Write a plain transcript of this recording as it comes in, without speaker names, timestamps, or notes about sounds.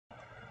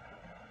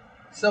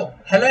Hello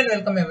and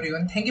welcome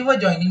everyone. Thank you for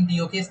joining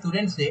DoK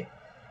Students Day.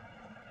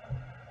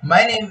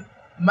 My name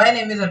my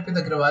name is Arpit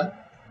Agrawal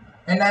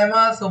and I am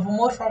a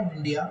sophomore from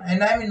India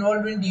and I am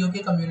involved in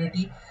DoK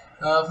community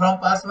from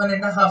past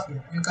 1.5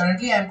 years, and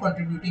currently I am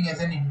contributing as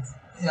an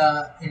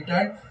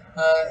intern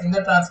in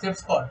the transcript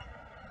squad.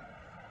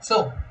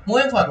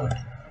 Moving forward,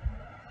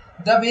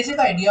 the basic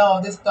idea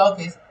of this talk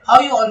is how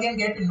you all can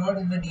get involved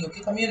in the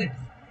DoK community.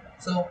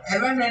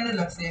 As my friend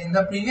Lakshay in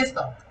the previous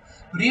talk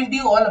briefed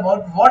you all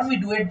about what we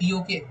do at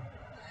DoK,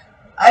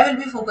 I will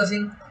be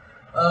focusing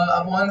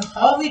upon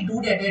how we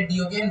do that at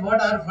DoK and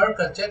what our work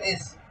culture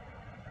is.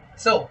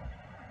 So,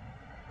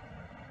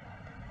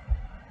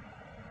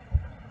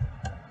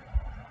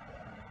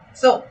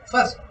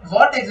 first,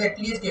 what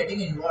exactly is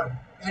getting involved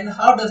and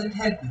how does it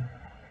help you?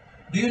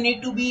 Do you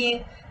need to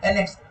be an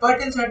expert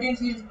in certain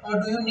fields,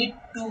 or do you need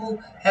to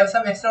have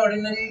some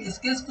extraordinary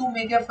skills to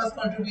make your first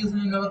contribution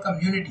in our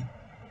community?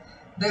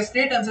 The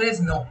straight answer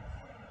is no.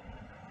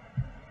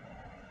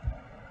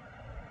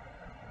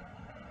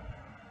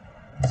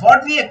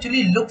 What we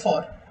actually look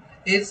for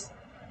is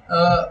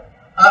an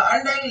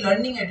undying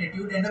learning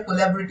attitude and a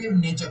collaborative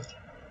nature.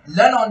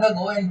 Learn on the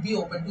go and be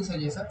open to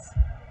suggestions.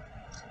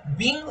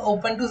 Being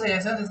open to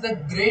suggestions is the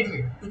great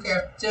way to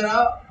capture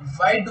a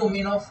wide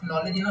domain of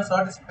knowledge in a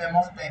short span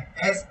of time.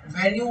 As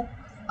when you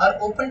are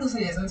open to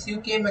suggestions,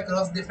 you came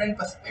across different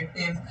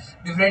perspectives,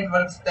 different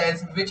work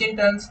styles, which in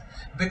turns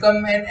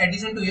become an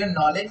addition to your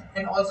knowledge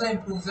and also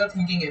improves your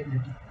thinking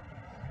ability.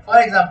 For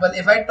example,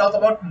 if I talk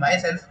about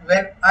myself,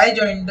 when I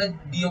joined the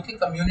DoK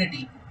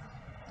community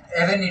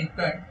as an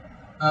intern,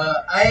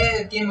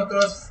 I came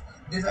across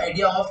this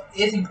idea of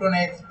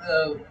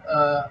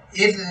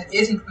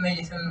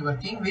asynchronization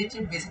working, which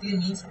basically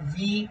means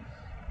we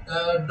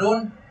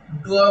don't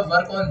do our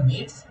work on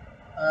meets.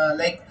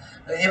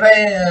 If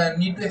I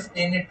need to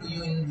explain it to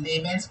you in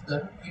layman's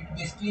term, it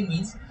basically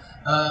means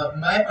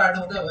my part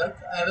of the work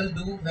I will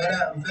do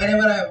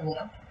whenever I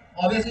want,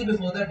 obviously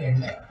before the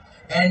deadline,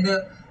 and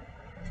the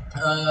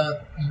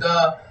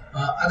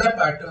other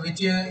part,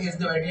 which is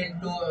divided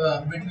into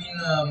between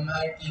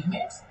my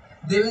teammates,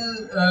 they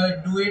will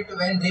do it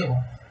when they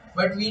want,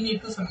 but we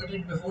need to submit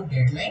it before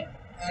deadline.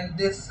 And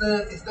this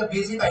is the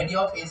basic idea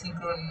of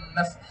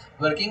asynchronous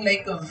working.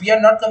 We are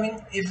not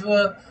coming, if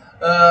to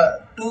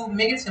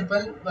make it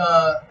simple,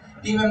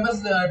 team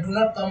members do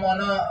not come on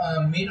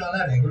a meet on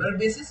a regular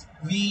basis.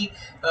 We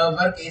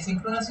work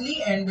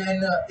asynchronously, and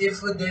then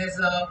if there's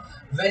a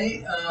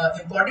very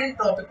important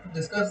topic to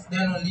discuss,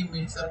 then only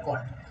meets are called.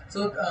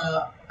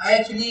 I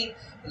actually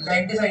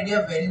like this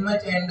idea very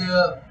much, and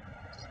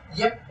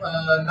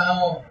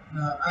now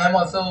I am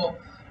also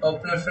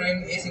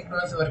preferring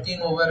asynchronous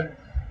working over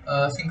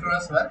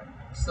synchronous work.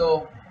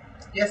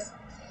 Yes.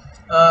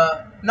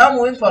 Now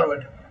moving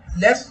forward,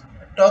 let's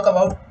talk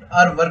about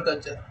our work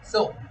culture.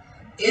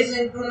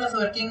 Asynchronous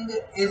working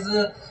is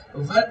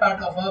one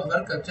part of our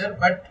work culture,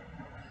 but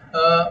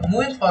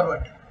moving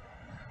forward,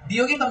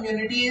 DoK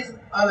community is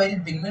a very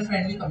beginner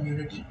friendly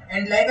community,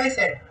 and like I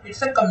said,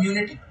 it's a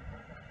community.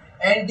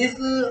 And this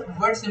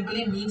word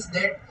simply means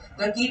that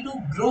the key to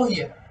grow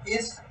here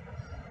is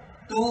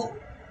to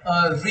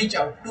reach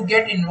out, to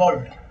get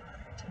involved.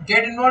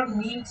 Get involved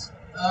means,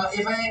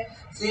 if I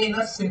say in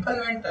a simple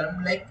man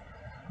term, like,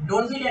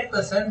 don't be that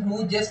person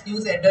who just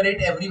use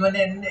 @everyone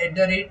and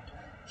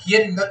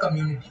here in the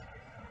community.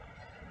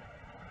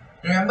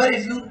 Remember,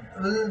 if you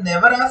will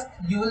never ask,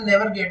 you will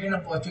never get an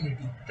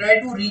opportunity. Try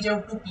to reach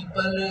out to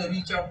people,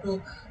 reach out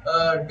to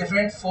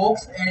different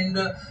folks, and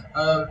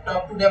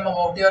talk to them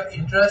about your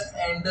interests,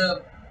 and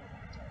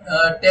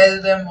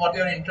tell them what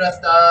your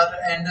interests are,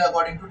 and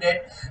according to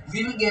that,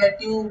 we will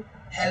get you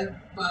help.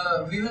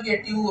 We will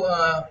get you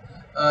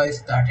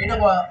started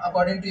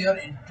according to your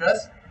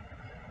interest.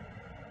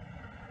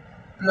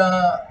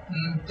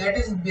 That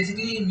is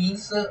basically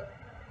means.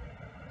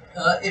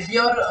 If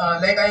you're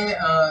like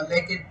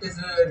it is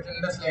written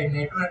in the slide,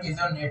 network is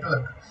your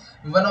network.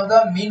 One of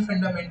the main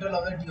fundamental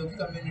of the DoK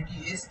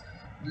community is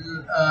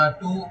to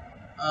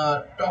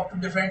talk to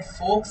different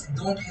folks.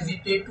 Don't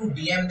hesitate to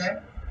DM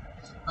them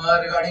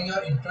regarding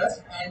your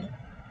interest, and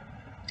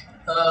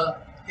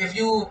if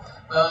you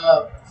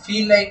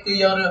feel like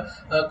your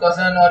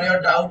question or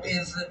your doubt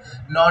is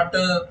not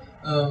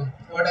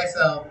what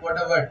a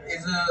word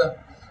is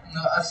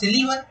a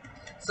silly one,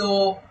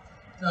 so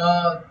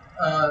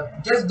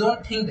just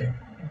don't think that.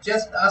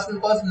 Just ask,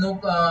 because no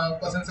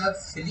questions are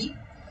silly.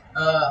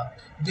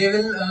 They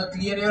will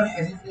clear your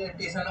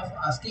hesitation of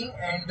asking,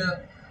 and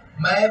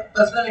my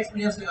personal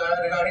experience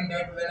regarding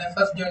that, when I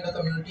first joined the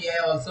community, I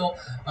also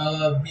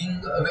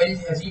being very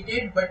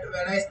hesitant, but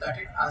when I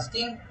started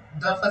asking,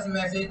 the first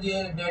message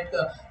that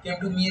came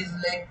to me is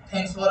like,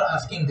 thanks for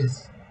asking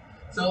this.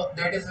 So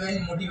that is very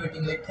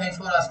motivating, like, thanks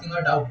for asking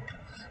a doubt.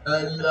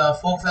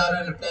 Folks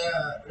are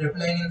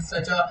replying in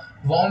such a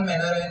warm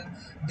manner, and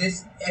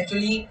this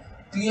actually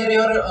clear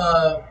your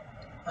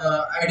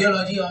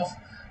ideology of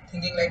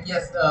thinking, like,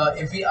 yes,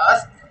 if we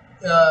ask,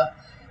 uh,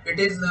 it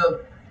is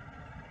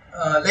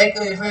like,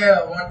 if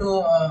I want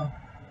to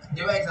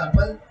give an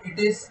example, it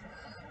is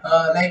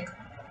like,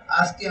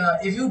 ask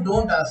if you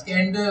don't ask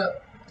and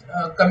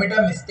commit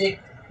a mistake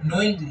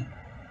knowingly,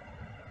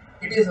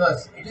 it is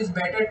worse. It is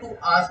better to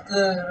ask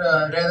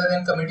rather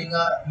than committing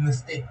a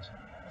mistake.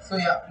 So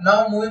yeah,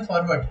 now moving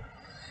forward,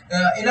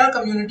 in our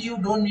community, you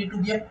don't need to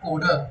be a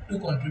coder to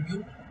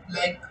contribute.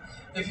 Like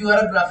if you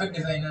are a graphic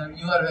designer,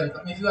 you are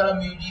welcome. If you are a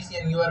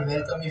musician, you are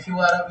welcome. If you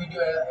are a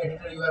video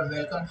editor, you are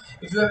welcome.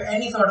 If you have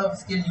any sort of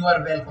skill, you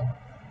are welcome.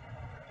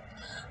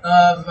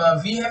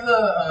 We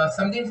have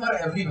something for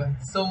everyone.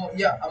 So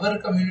yeah, our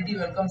community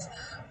welcomes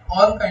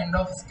all kind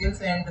of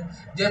skills, and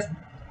just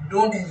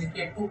don't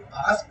hesitate to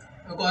ask,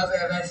 because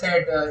as I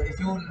said, if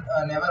you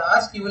never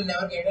ask, you will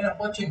never get an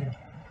opportunity.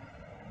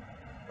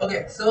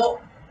 Okay,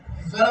 so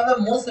one of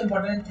the most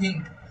important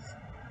thing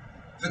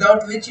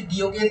without which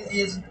DOK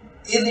is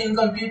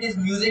incomplete is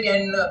music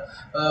and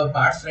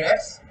Bart's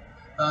raps.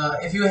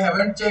 If you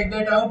haven't checked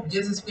that out,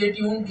 just stay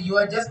tuned. You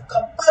are just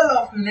couple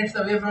of minutes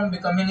away from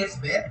becoming a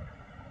spare.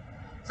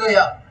 So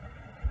yeah,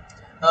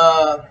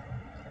 uh,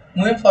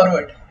 moving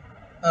forward,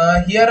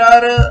 here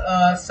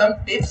are some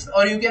tips,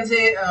 or you can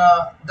say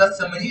the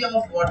summary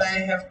of what I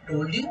have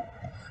told you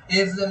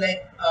is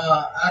like,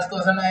 as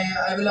person,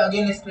 I will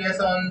again stress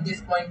on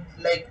this point,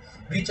 like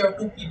reach out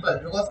to people,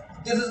 because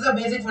this is the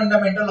basic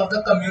fundamental of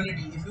the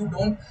community. If you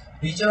don't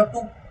reach out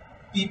to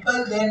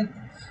people, then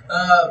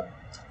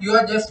you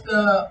are just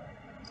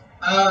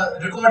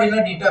record in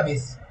a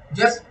database.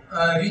 Just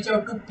reach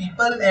out to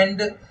people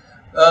and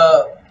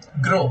uh,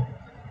 grow.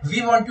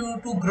 We want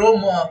you to grow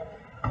more.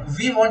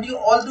 We want you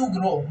all to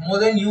grow more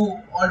than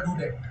you all do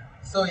that.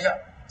 So yeah,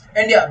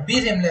 and yeah,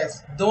 be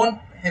shameless. Don't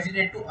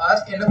hesitate to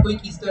ask. And a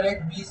quick Easter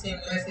egg: be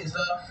shameless is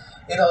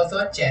also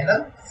a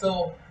channel.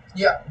 So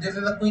yeah, this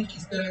is a quick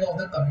Easter egg of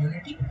the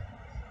community.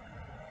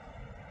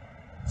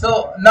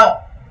 So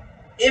now,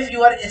 if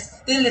you are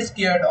still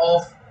scared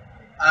of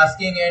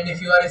asking, and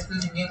if you are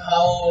still thinking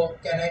how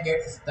can I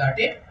get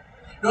started,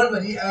 don't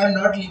worry, I am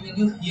not leaving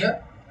you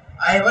here.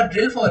 I have a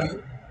drill for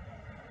you.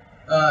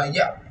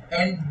 Yeah,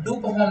 and do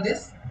perform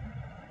this.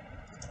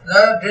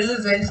 The drill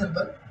is very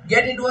simple.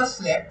 Get into a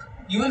Slack.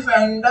 You will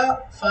find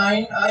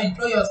a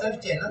intro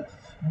yourself channel.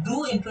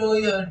 Do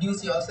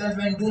introduce yourself,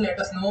 and do let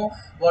us know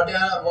what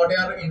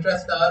your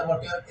interests are,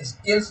 what your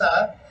skills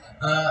are,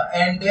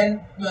 and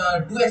then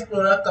do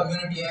explore our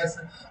community. As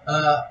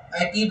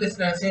I keep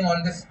stressing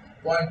on this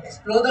point,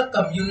 explore the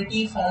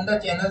community, found the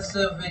channels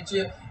which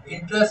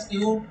interest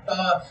you,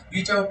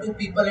 reach out to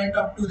people and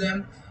talk to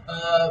them.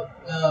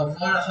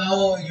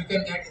 How you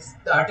can get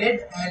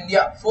started, and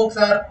yeah, folks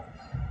are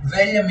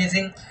very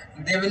amazing.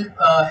 They will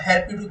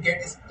help you to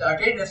get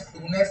started as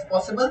soon as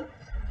possible.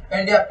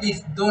 And yeah,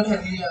 please don't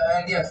hesitate,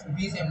 and yes,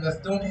 be shameless.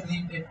 Don't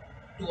hesitate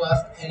to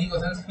ask any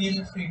questions.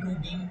 Feel free to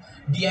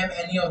DM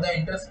any of the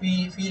interests.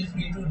 Feel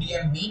free to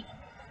DM me.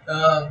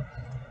 Um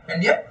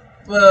and yeah,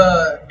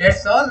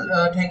 that's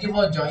all. Thank you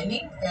for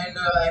joining, and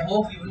I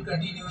hope we will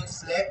continue in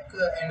Slack.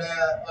 And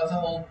I also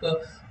hope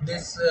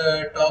this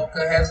talk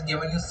has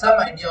given you some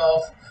idea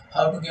of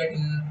how to get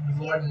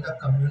involved in the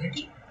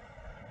community.